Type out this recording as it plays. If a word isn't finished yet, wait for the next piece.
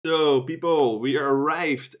So, people, we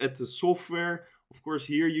arrived at the software. Of course,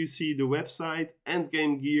 here you see the website,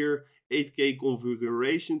 EndGameGear 8K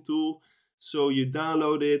configuration tool. So you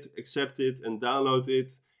download it, accept it, and download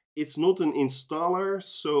it. It's not an installer,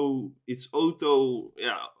 so it's auto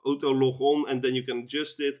log on, and then you can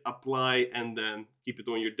adjust it, apply, and then keep it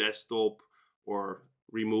on your desktop or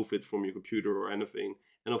remove it from your computer or anything.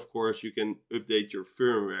 And of course, you can update your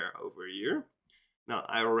firmware over here. Now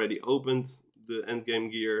I already opened the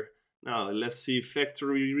EndGameGear. Now let's see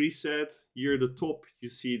factory reset. Here at the top you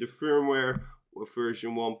see the firmware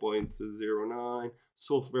version 1.09.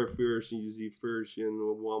 Software version you see version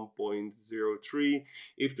 1.03.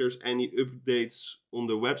 If there's any updates on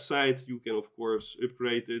the website, you can of course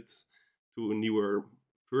upgrade it to newer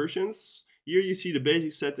versions. Here you see the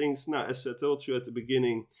basic settings. Now, as I told you at the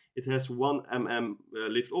beginning, it has 1 mm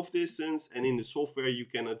lift-off distance, and in the software you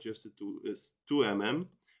can adjust it to 2 mm.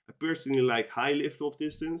 I personally like high lift-off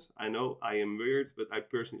distance. I know I am weird, but I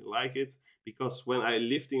personally like it because when I'm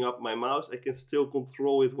lifting up my mouse, I can still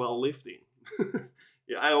control it while lifting.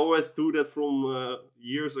 Yeah, I always do that from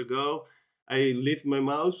years ago. I lift my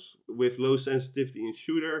mouse with low sensitivity in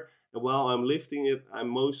shooter, and while I'm lifting it, I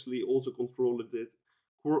mostly also control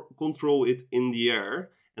it in the air.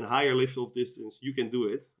 And higher lift-off distance, you can do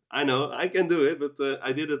it. I know I can do it, but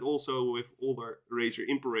I did it also with older Razer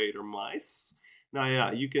Imperator mice. Now,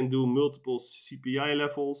 yeah, you can do multiple CPI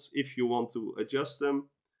levels if you want to adjust them.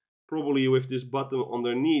 Probably with this button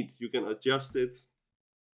underneath, you can adjust it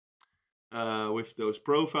with those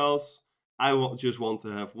profiles. I just want to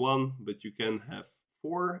have 1, but you can have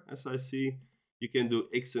 4, as I see. You can do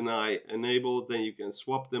X and I enabled, then you can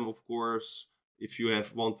swap them, of course, if you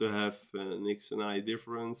want to have an X and I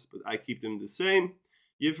difference, but I keep them the same.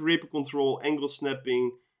 You have ripple control, angle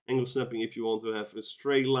snapping if you want to have a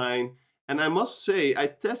straight line. And I must say, I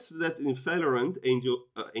tested that in Valorant, Angel,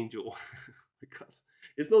 oh my God,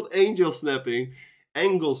 it's not angel snapping,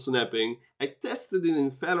 angle snapping. I tested it in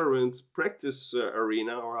Valorant practice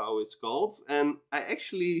arena, or how it's called, and I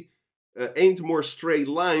actually aimed more straight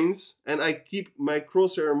lines, and I keep my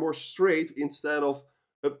crosshair more straight instead of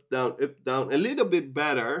up, down, a little bit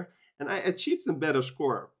better, and I achieved a better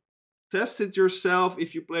score. Test it yourself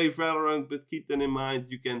if you play Valorant, but keep that in mind,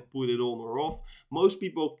 you can put it on or off. Most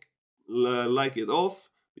people like it off,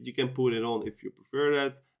 but you can put it on if you prefer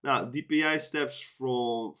that. Now, DPI steps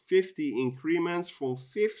from 50 increments, from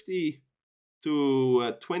 50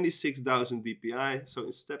 to 26,000 DPI. So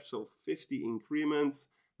in steps of 50 increments.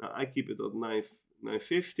 Now I keep it at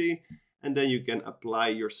 950, and then you can apply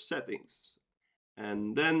your settings.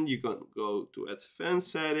 And then you can go to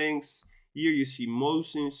advanced settings. Here you see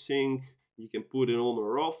motion sync. You can put it on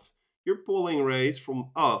or off. Your polling rates from,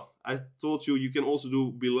 I told you can also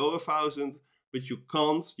do below 1000, but you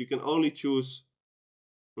can't. You can only choose,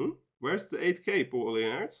 where's the 8K polling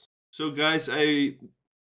rates? So guys, I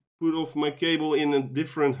put off my cable in a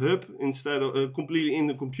different hub instead of completely in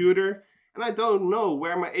the computer. And I don't know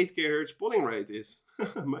where my 8K hertz polling rate is.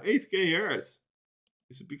 My 8K hertz.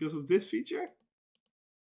 Is it because of this feature?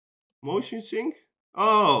 Motion sync?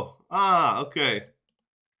 Okay.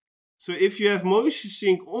 So if you have motion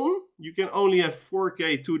sync on, you can only have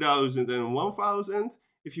 4K, 2000 and 1000.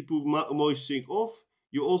 If you put motion sync off,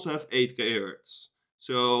 you also have 8K hertz.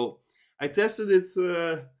 So I tested it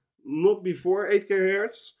not before 8K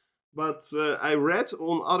hertz, but I read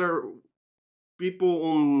on other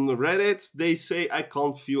people on Reddit, they say I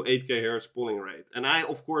can't feel 8K hertz polling rate. And I,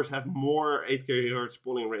 of course, have more 8K hertz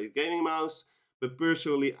polling rate gaming mouse, but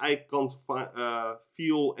personally, I can't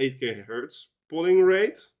feel 8K hertz polling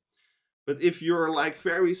rate. But if you're like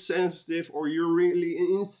very sensitive or you're really an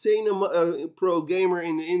insane pro gamer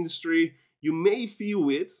in the industry, you may feel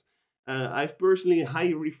it. I've personally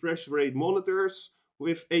high refresh rate monitors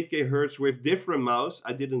with 8K hertz with different mouse.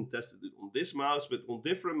 I didn't test it on this mouse, but on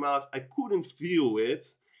different mouse, I couldn't feel it.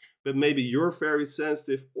 But maybe you're very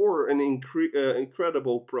sensitive or an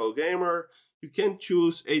incredible pro gamer. You can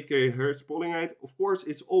choose 8K hertz polling rate. Of course,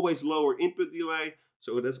 it's always lower input delay,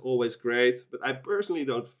 so that's always great. But I personally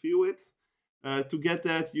don't feel it. To get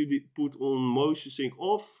that, you put on motion sync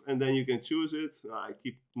off, and then you can choose it. I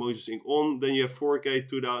keep motion sync on. Then you have 4K,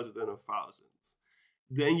 2000 and 1000.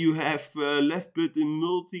 Then you have left button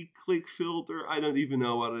multi-click filter. I don't even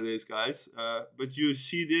know what it is, guys. But you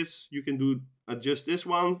see this. You can adjust this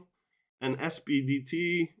one. And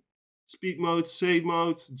SPDT, speed mode, save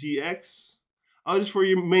mode, GX. Oh, this is for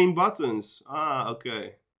your main buttons.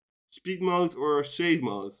 Okay. Speed mode or save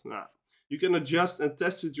mode. Nah. You can adjust and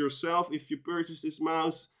test it yourself if you purchase this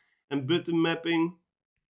mouse. And button mapping.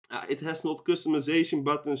 It has not customization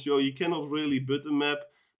buttons, so you cannot really button map.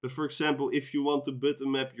 But for example, if you want to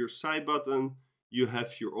button map your side button, you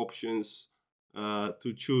have your options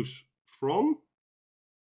to choose from.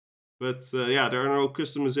 But yeah, there are no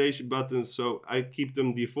customization buttons, so I keep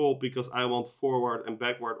them default because I want forward and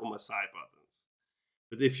backward on my side buttons.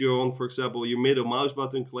 But if you want, for example, your middle mouse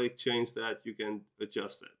button click, change that, you can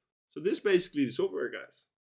adjust that. So this is basically the software, guys.